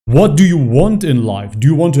What do you want in life? Do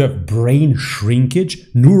you want to have brain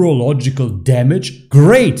shrinkage, neurological damage?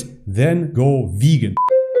 Great! Then go vegan.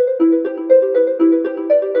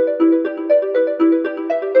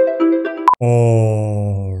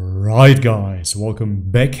 Alright guys,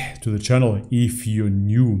 welcome back to the channel. If you're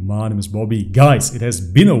new, my name is Bobby. Guys, it has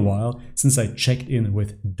been a while since I checked in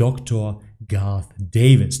with Dr. Garth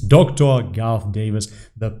Davis. Dr. Garth Davis,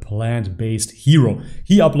 the plant-based hero.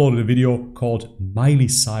 He uploaded a video called Miley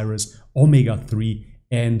Cyrus, Omega-3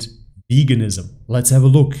 and Veganism. Let's have a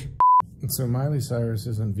look. So Miley Cyrus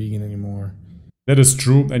isn't vegan anymore. That is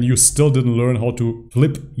true, and you still didn't learn how to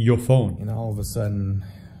flip your phone. And all of a sudden,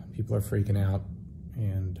 people are freaking out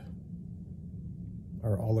and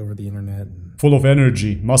are all over the internet. Full of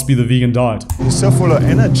energy. Must be the vegan diet. He's so full of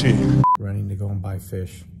energy. Running to go and buy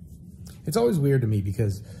fish. It's always weird to me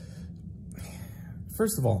because,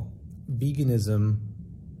 first of all, veganism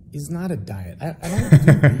is not a diet. I don't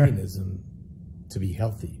do veganism to be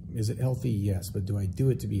healthy. Is it healthy? Yes. But do I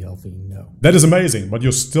do it to be healthy? No. That is amazing, but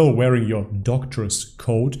you're still wearing your doctor's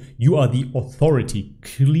coat. You are the authority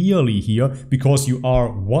clearly here because you are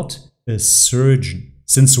what? A surgeon.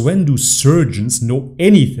 Since when do surgeons know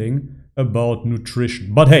anything about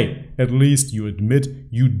nutrition? But hey, at least you admit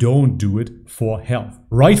you don't do it for health.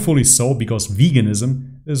 Rightfully so, because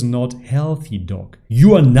veganism is not healthy, doc.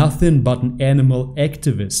 You are nothing but an animal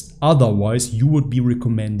activist. Otherwise, you would be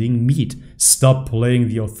recommending meat. Stop playing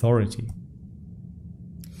the authority.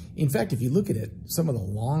 In fact, if you look at it, some of the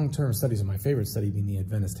long-term studies, and my favorite study being the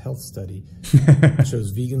Adventist Health Study,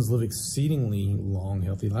 shows vegans live exceedingly long,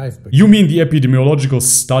 healthy life. But you mean the epidemiological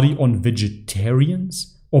study on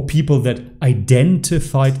vegetarians? Or people that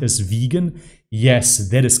identified as vegan? Yes,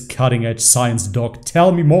 that is cutting-edge science, doc.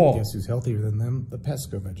 Tell me more. Guess who's healthier than them? The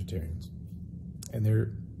pesco-vegetarians. And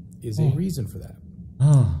there is a reason for that.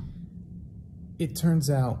 It turns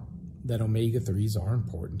out that omega-3s are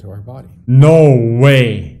important to our body. No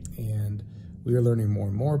way. And we are learning more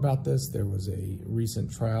and more about this. There was a recent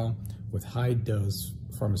trial with high-dose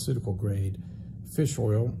pharmaceutical-grade fish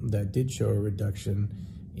oil that did show a reduction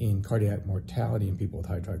in cardiac mortality in people with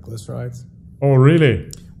high triglycerides. Oh, really?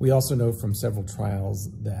 We also know from several trials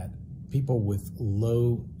that people with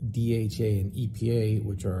low DHA and EPA,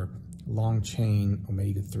 which are long-chain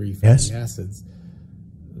omega-3 fatty acids,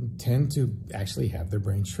 tend to actually have their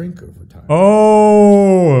brain shrink over time.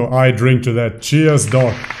 Oh, I drink to that. Cheers,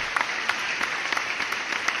 doc.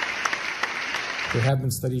 There have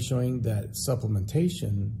been studies showing that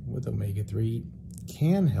supplementation with omega-3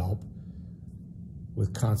 can help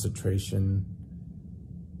with concentration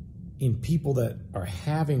in people that are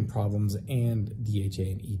having problems and DHA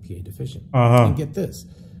and EPA deficient. And get this,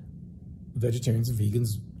 vegetarians and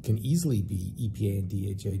vegans can easily be EPA and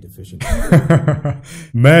DHA deficient.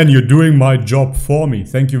 Man, you're doing my job for me.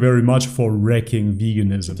 Thank you very much for wrecking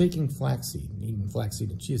veganism. Taking flaxseed, eating flaxseed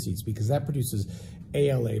and chia seeds, because that produces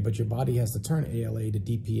ALA, but your body has to turn ALA to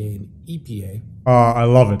DPA and EPA. I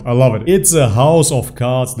love it. I love it. It's a house of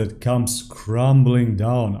cards that comes crumbling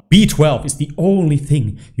down. B12 is the only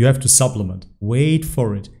thing you have to supplement. Wait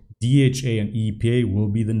for it. DHA and EPA will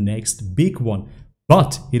be the next big one.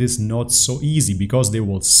 But it is not so easy because they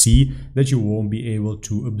will see that you won't be able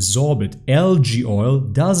to absorb it. Algae oil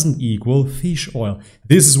doesn't equal fish oil.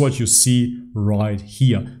 This is what you see right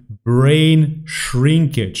here. Brain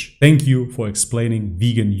shrinkage. Thank you for explaining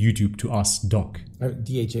vegan YouTube to us, doc.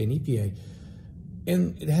 DHA and EPA.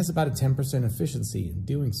 And it has about a 10% efficiency in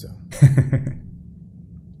doing so.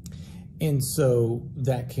 And so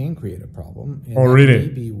that can create a problem. And oh, really? That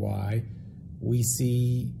may be why we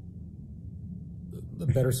see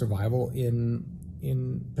better survival in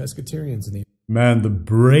pescatarians. Man, the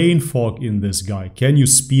brain fog in this guy. Can you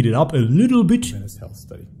speed it up a little bit? Adventist Health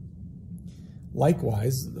Study.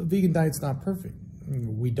 Likewise, the vegan diet's not perfect.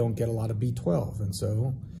 We don't get a lot of B12, and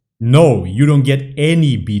so... No, you don't get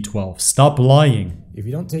any B12. Stop lying. If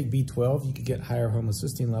you don't take B12, you could get higher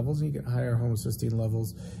homocysteine levels, and you get higher homocysteine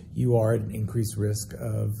levels, you are at an increased risk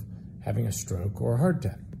of having a stroke or a heart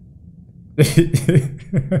attack.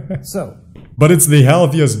 But it's the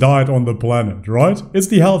healthiest diet on the planet, right? It's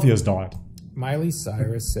the healthiest diet. Miley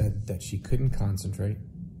Cyrus said that she couldn't concentrate.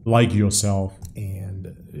 Like yourself.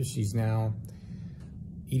 And she's now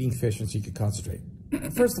eating fish and she could concentrate.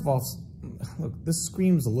 First of all, look, this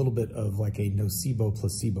screams a little bit of like a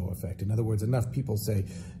nocebo-placebo effect. In other words, enough people say,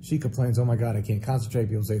 she complains, oh my God, I can't concentrate.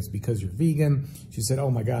 People say it's because you're vegan. She said, oh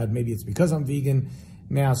my God, maybe it's because I'm vegan.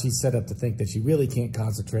 Now she's set up to think that she really can't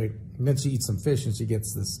concentrate. And then she eats some fish and she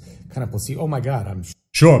gets this kind of placebo. Oh my God, I'm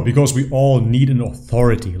Sure, because we all need an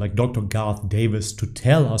authority like Dr. Garth Davis to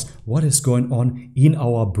tell us what is going on in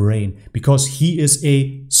our brain, because he is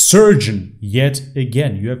a surgeon. Yet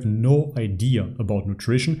again, you have no idea about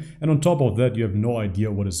nutrition, and on top of that, you have no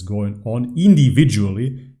idea what is going on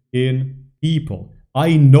individually in people.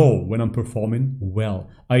 I know when I'm performing well.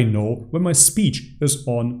 I know when my speech is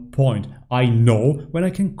on point. I know when I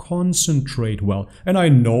can concentrate well. And I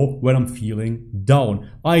know when I'm feeling down.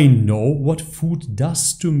 I know what food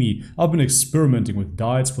does to me. I've been experimenting with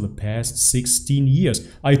diets for the past 16 years.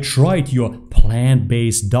 I tried your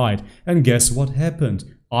plant-based diet. And guess what happened?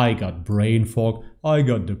 I got brain fog. I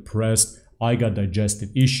got depressed. I got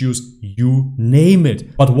digestive issues. You name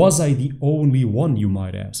it. But was I the only one, you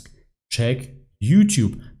might ask? Check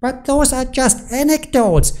YouTube. But those are just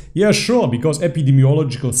anecdotes. Yeah, sure, because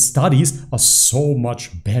epidemiological studies are so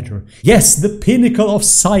much better. Yes, the pinnacle of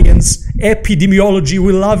science. Epidemiology,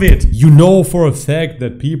 we love it. You know for a fact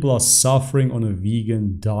that people are suffering on a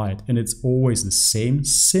vegan diet, and it's always the same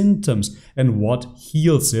symptoms. And what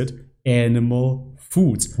heals it? Animal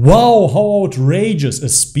foods. Wow, how outrageous. A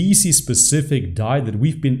species-specific diet that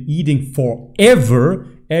we've been eating forever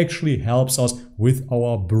actually helps us with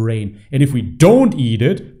our brain. And if we don't eat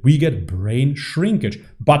it, we get brain shrinkage.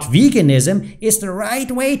 But veganism is the right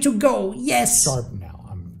way to go. Yes. Sharp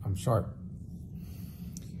now. I'm sharp.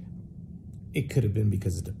 It could have been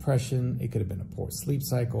because of depression. It could have been a poor sleep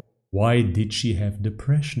cycle. Why did she have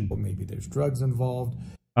depression? Or maybe there's drugs involved.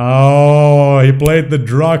 Oh, he played the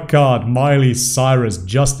drug card. Miley Cyrus,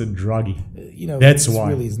 just a druggie. You know, that's this why.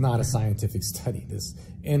 Really is not a scientific study. This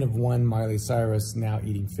N of 1 Miley Cyrus now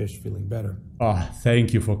eating fish, feeling better. Ah,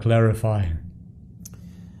 thank you for clarifying.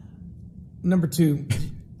 Number 2,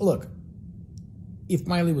 look, if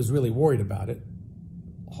Miley was really worried about it,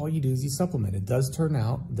 all you do is you supplement. It does turn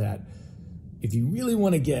out that if you really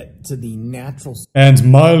want to get to the natural...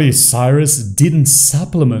 And Miley Cyrus didn't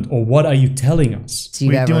supplement, or what are you telling us?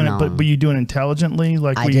 Were you doing it, but were you doing it intelligently?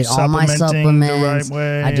 Like, I were did you all my supplementing the supplements. right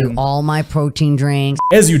way? I do all my protein drinks.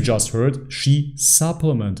 As you just heard, she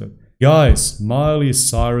supplemented. Guys, Miley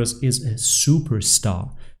Cyrus is a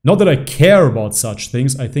superstar. Not that I care about such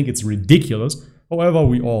things, I think it's ridiculous. However,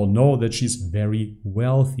 we all know that she's very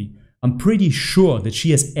wealthy. I'm pretty sure that she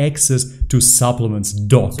has access to supplements,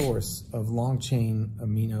 Doc. Source of long-chain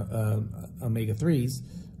omega-3s,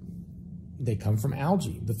 they come from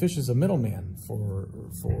algae. The fish is a middleman for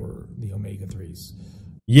the omega-3s.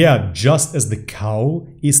 Yeah, just as the cow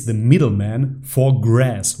is the middleman for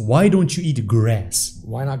grass. Why don't you eat grass?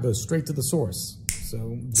 Why not go straight to the source?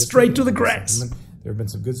 So straight to the grass. There have been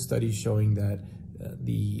some good studies showing that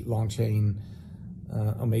the long-chain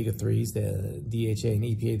omega-3s, the DHA and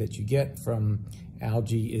EPA that you get from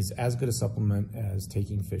algae is as good a supplement as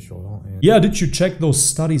taking fish oil. And yeah, did you check those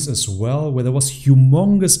studies as well, where there was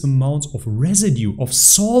humongous amounts of residue, of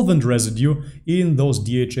solvent residue in those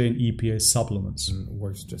DHA and EPA supplements? it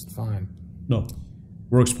works just fine. No,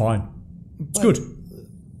 works fine. It's good.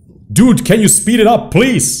 Dude, can you speed it up,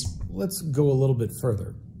 please? Let's go a little bit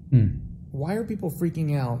further. Why are people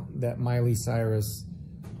freaking out that Miley Cyrus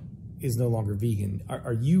is no longer vegan?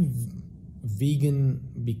 Are you vegan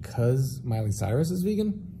because Miley Cyrus is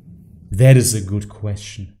vegan? That is a good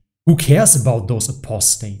question. Who cares about those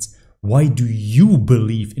apostates? Why do you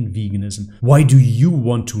believe in veganism? Why do you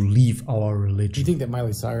want to leave our Do you religion? think that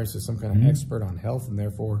Miley Cyrus is some kind of expert on health and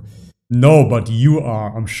therefore No, but you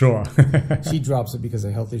are, I'm sure. she drops it because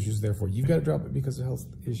of health issues, therefore you've got to drop it because of health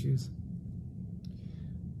issues?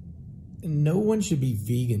 No one should be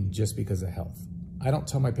vegan just because of health. I don't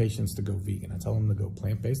tell my patients to go vegan. I tell them to go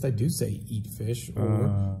plant-based. I do say eat fish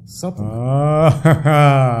or supplement.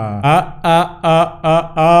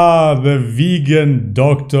 The vegan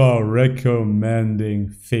doctor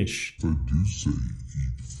recommending fish. I do say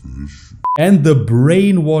eat fish. And the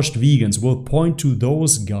brainwashed vegans will point to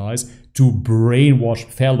those guys to brainwash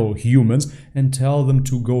fellow humans and tell them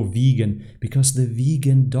to go vegan because the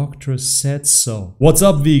vegan doctor said so. What's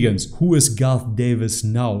up, vegans? Who is Garth Davis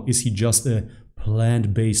now? Is he just a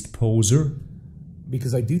plant-based poser?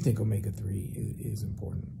 Because I do think omega-3 is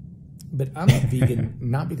important. But I'm not vegan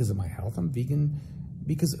not because of my health. I'm vegan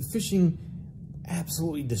because fishing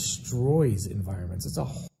absolutely destroys environments. It's a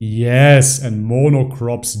Yes, and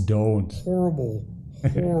monocrops don't. horrible,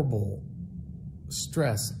 horrible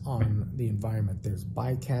stress on the environment. There's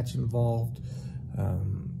bycatch involved.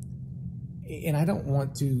 And I don't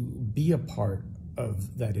want to be a part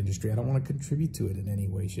of that industry. I don't want to contribute to it in any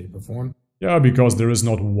way, shape, or form. Yeah, because there is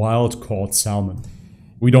not wild-caught salmon.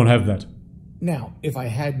 We don't have that. Now, if I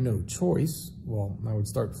had no choice, well, I would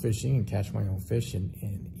start fishing and catch my own fish and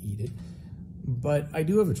eat it. But I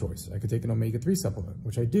do have a choice. I could take an omega-3 supplement,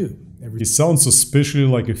 which I do. He sounds suspiciously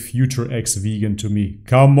like a future ex-vegan to me.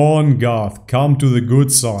 Come on, Garth, come to the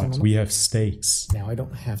good side. We have steaks. Now I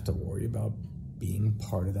don't have to worry about being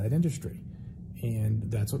part of that industry.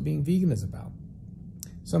 And that's what being vegan is about.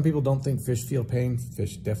 Some people don't think fish feel pain.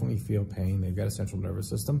 Fish definitely feel pain. They've got a central nervous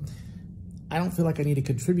system. I don't feel like I need to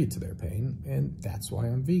contribute to their pain, and that's why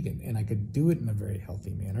I'm vegan. And I could do it in a very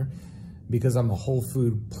healthy manner because I'm a whole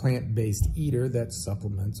food plant-based eater that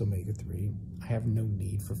supplements omega-3. I have no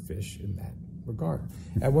need for fish in that regard.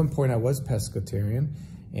 At one point I was pescatarian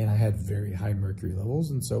and I had very high mercury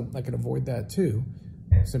levels, and so I can avoid that too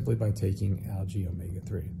simply by taking algae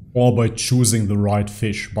omega-3. Or by choosing the right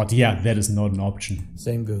fish. But yeah, that is not an option.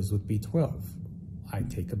 Same goes with B12. I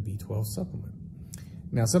take a B12 supplement.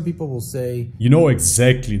 Now, some people will say, you know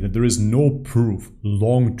exactly that there is no proof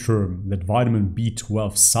long-term that vitamin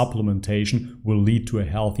B12 supplementation will lead to a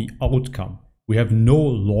healthy outcome. We have no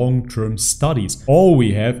long-term studies. All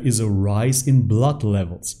we have is a rise in blood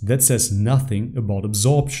levels. That says nothing about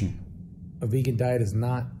absorption. A vegan diet is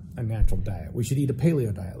not a natural diet. We should eat a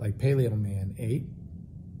paleo diet like Paleo Man ate,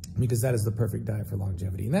 because that is the perfect diet for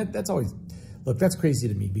longevity. And that's always, look, that's crazy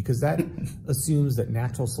to me, because that assumes that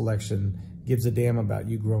natural selection gives a damn about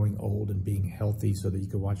you growing old and being healthy so that you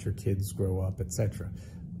can watch your kids grow up, etc.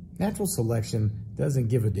 Natural selection doesn't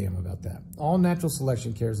give a damn about that. All natural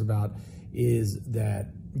selection cares about is that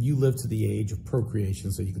you live to the age of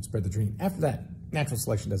procreation so you can spread the gene. After that, natural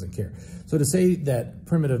selection doesn't care. So to say that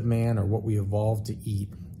primitive man, or what we evolved to eat,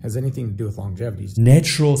 has anything to do with longevity.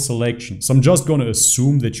 Natural selection. So I'm just gonna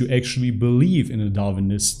assume that you actually believe in a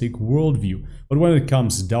Darwinistic worldview. But when it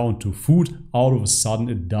comes down to food, out of a sudden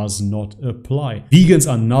it does not apply.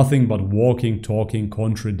 Vegans are nothing but walking, talking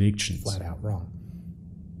contradictions. Flat out wrong.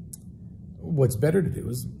 What's better to do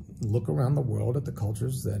is look around the world at the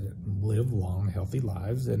cultures that live long, healthy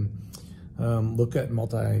lives, and look at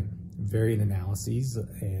multivariate analyses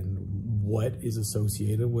and what is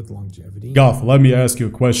associated with longevity. Garth, let me ask you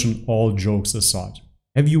a question, all jokes aside.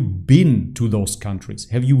 Have you been to those countries?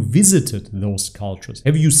 Have you visited those cultures?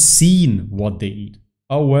 Have you seen what they eat?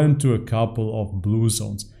 I went to a couple of blue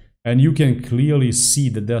zones, and you can clearly see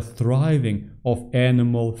that they're thriving off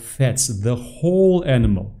animal fats, the whole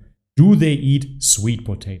animal. Do they eat sweet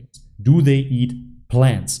potatoes? Do they eat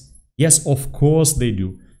plants? Yes, of course they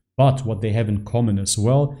do. But what they have in common as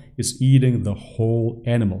well is eating the whole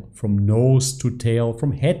animal. From nose to tail,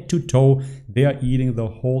 from head to toe, they are eating the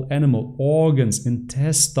whole animal. Organs,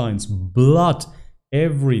 intestines, blood,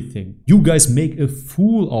 everything. You guys make a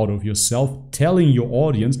fool out of yourself telling your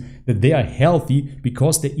audience that they are healthy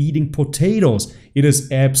because they're eating potatoes. It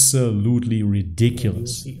is absolutely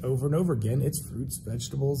ridiculous. You see over and over again, it's fruits,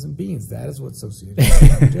 vegetables, and beans. That is what's associated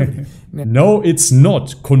with longevity. No, it's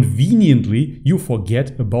not. Conveniently, you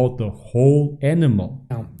forget about the whole animal.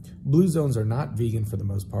 Now, blue zones are not vegan for the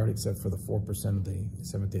most part, except for the 4% of the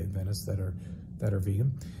Seventh-day Adventists that are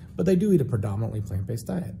vegan. But they do eat a predominantly plant-based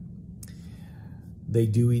diet. They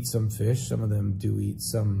do eat some fish. Some of them do eat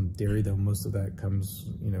some dairy, though most of that comes,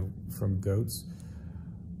 from goats.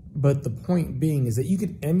 But the point being is that you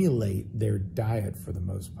can emulate their diet for the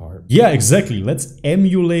most part. Yeah, exactly. Let's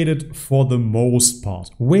emulate it for the most part.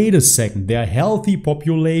 Wait a second. They're healthy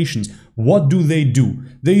populations. What do? They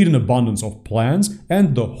eat an abundance of plants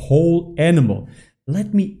and the whole animal.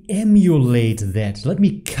 Let me emulate that. Let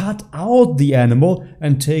me cut out the animal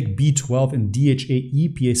and take B12 and DHA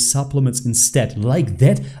EPA supplements instead. Like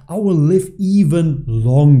that, I will live even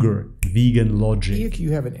longer. Vegan logic. If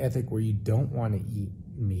you have an ethic where you don't want to eat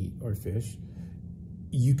meat or fish,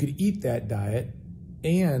 you could eat that diet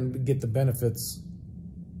and get the benefits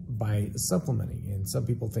by supplementing. And some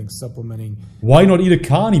people think supplementing... Why not eat a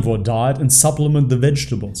carnivore diet and supplement the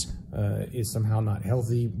vegetables? Is somehow not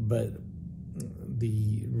healthy, but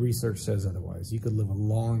the research says otherwise. You could live a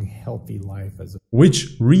long, healthy life as a...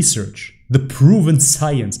 Which research? The proven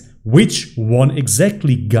science. Which one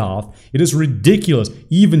exactly, Garth? It is ridiculous.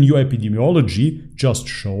 Even your epidemiology just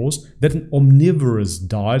shows that an omnivorous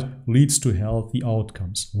diet leads to healthy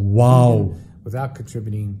outcomes. Wow. Without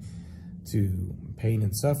contributing to pain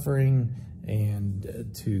and suffering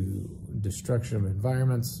and to destruction of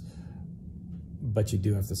environments, but you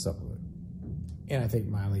do have to supplement. And I think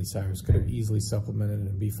Miley Cyrus could have easily supplemented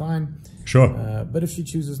and be fine. Sure. But if she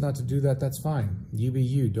chooses not to do that, that's fine. You be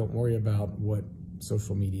you. Don't worry about what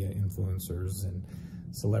social media influencers and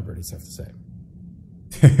celebrities have to say.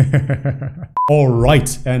 All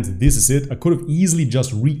right, and this is it. I could have easily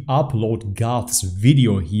just re-upload Garth's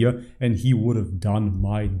video here and he would have done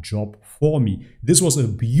my job for me. This was a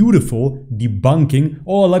beautiful debunking,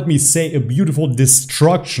 or let me say a beautiful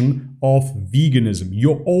destruction of veganism.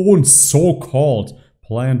 Your own so-called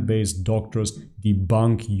plant-based doctors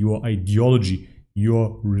debunk your ideology,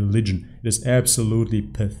 your religion. It is absolutely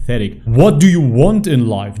pathetic. What do you want in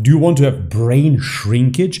life? Do you want to have brain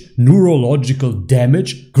shrinkage, neurological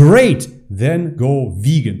damage? Great! Then go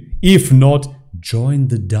vegan. If not, join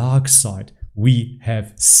the dark side. We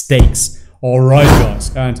have stakes. Alright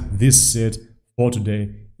guys, and this is it for today.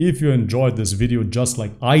 If you enjoyed this video just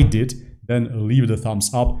like I did, then leave it a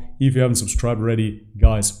thumbs up. If you haven't subscribed already,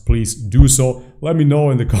 guys, please do so. Let me know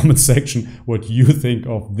in the comment section what you think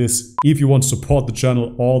of this. If you want to support the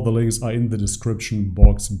channel, all the links are in the description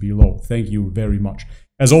box below. Thank you very much.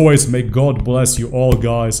 As always, may God bless you all,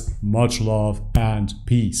 guys. Much love and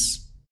peace.